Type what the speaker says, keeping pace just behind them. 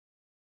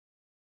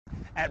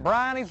At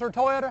Bryan Easler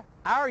Toyota,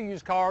 our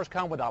used cars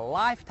come with a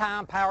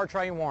lifetime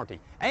powertrain warranty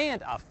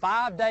and a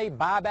 5-day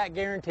buyback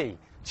guarantee.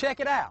 Check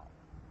it out.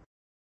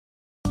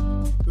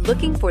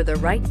 Looking for the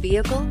right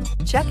vehicle?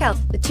 Check out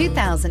the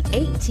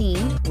 2018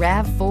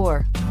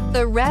 RAV4.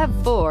 The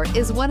RAV4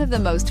 is one of the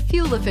most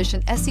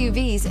fuel-efficient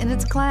SUVs in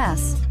its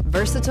class.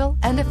 Versatile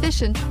and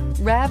efficient,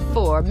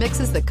 RAV4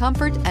 mixes the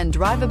comfort and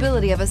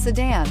drivability of a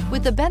sedan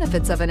with the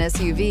benefits of an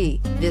SUV.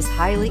 This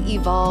highly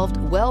evolved,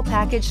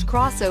 well-packaged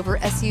crossover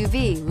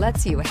SUV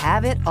lets you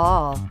have it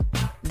all.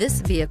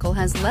 This vehicle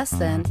has less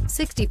than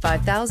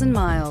 65,000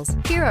 miles.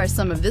 Here are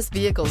some of this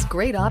vehicle's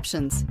great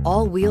options: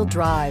 all-wheel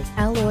drive,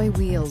 alloy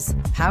wheels,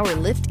 power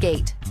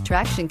liftgate,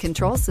 traction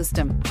control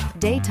system,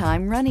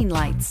 daytime running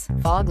lights,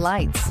 fog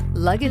lights,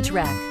 luggage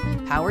rack,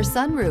 power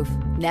sunroof,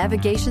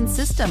 navigation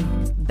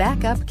system,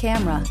 backup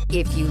camera.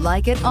 If you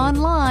like it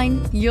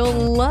online, you'll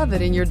love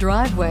it in your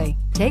driveway.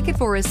 Take it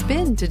for a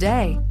spin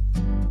today.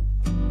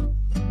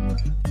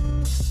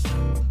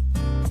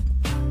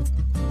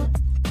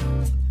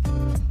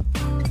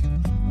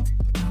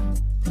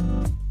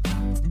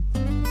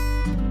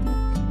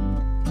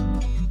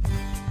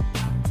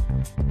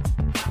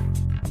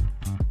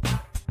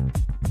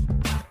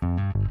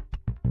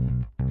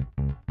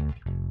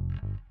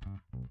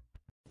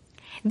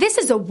 This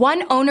is a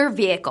one-owner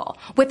vehicle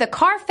with a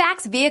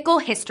Carfax Vehicle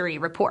History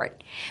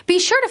Report. Be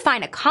sure to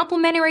find a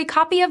complimentary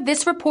copy of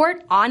this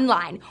report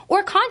online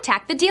or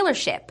contact the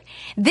dealership.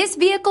 This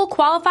vehicle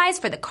qualifies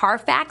for the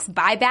Carfax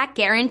Buyback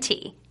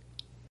Guarantee.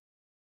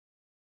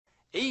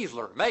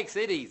 Easler makes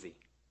it easy.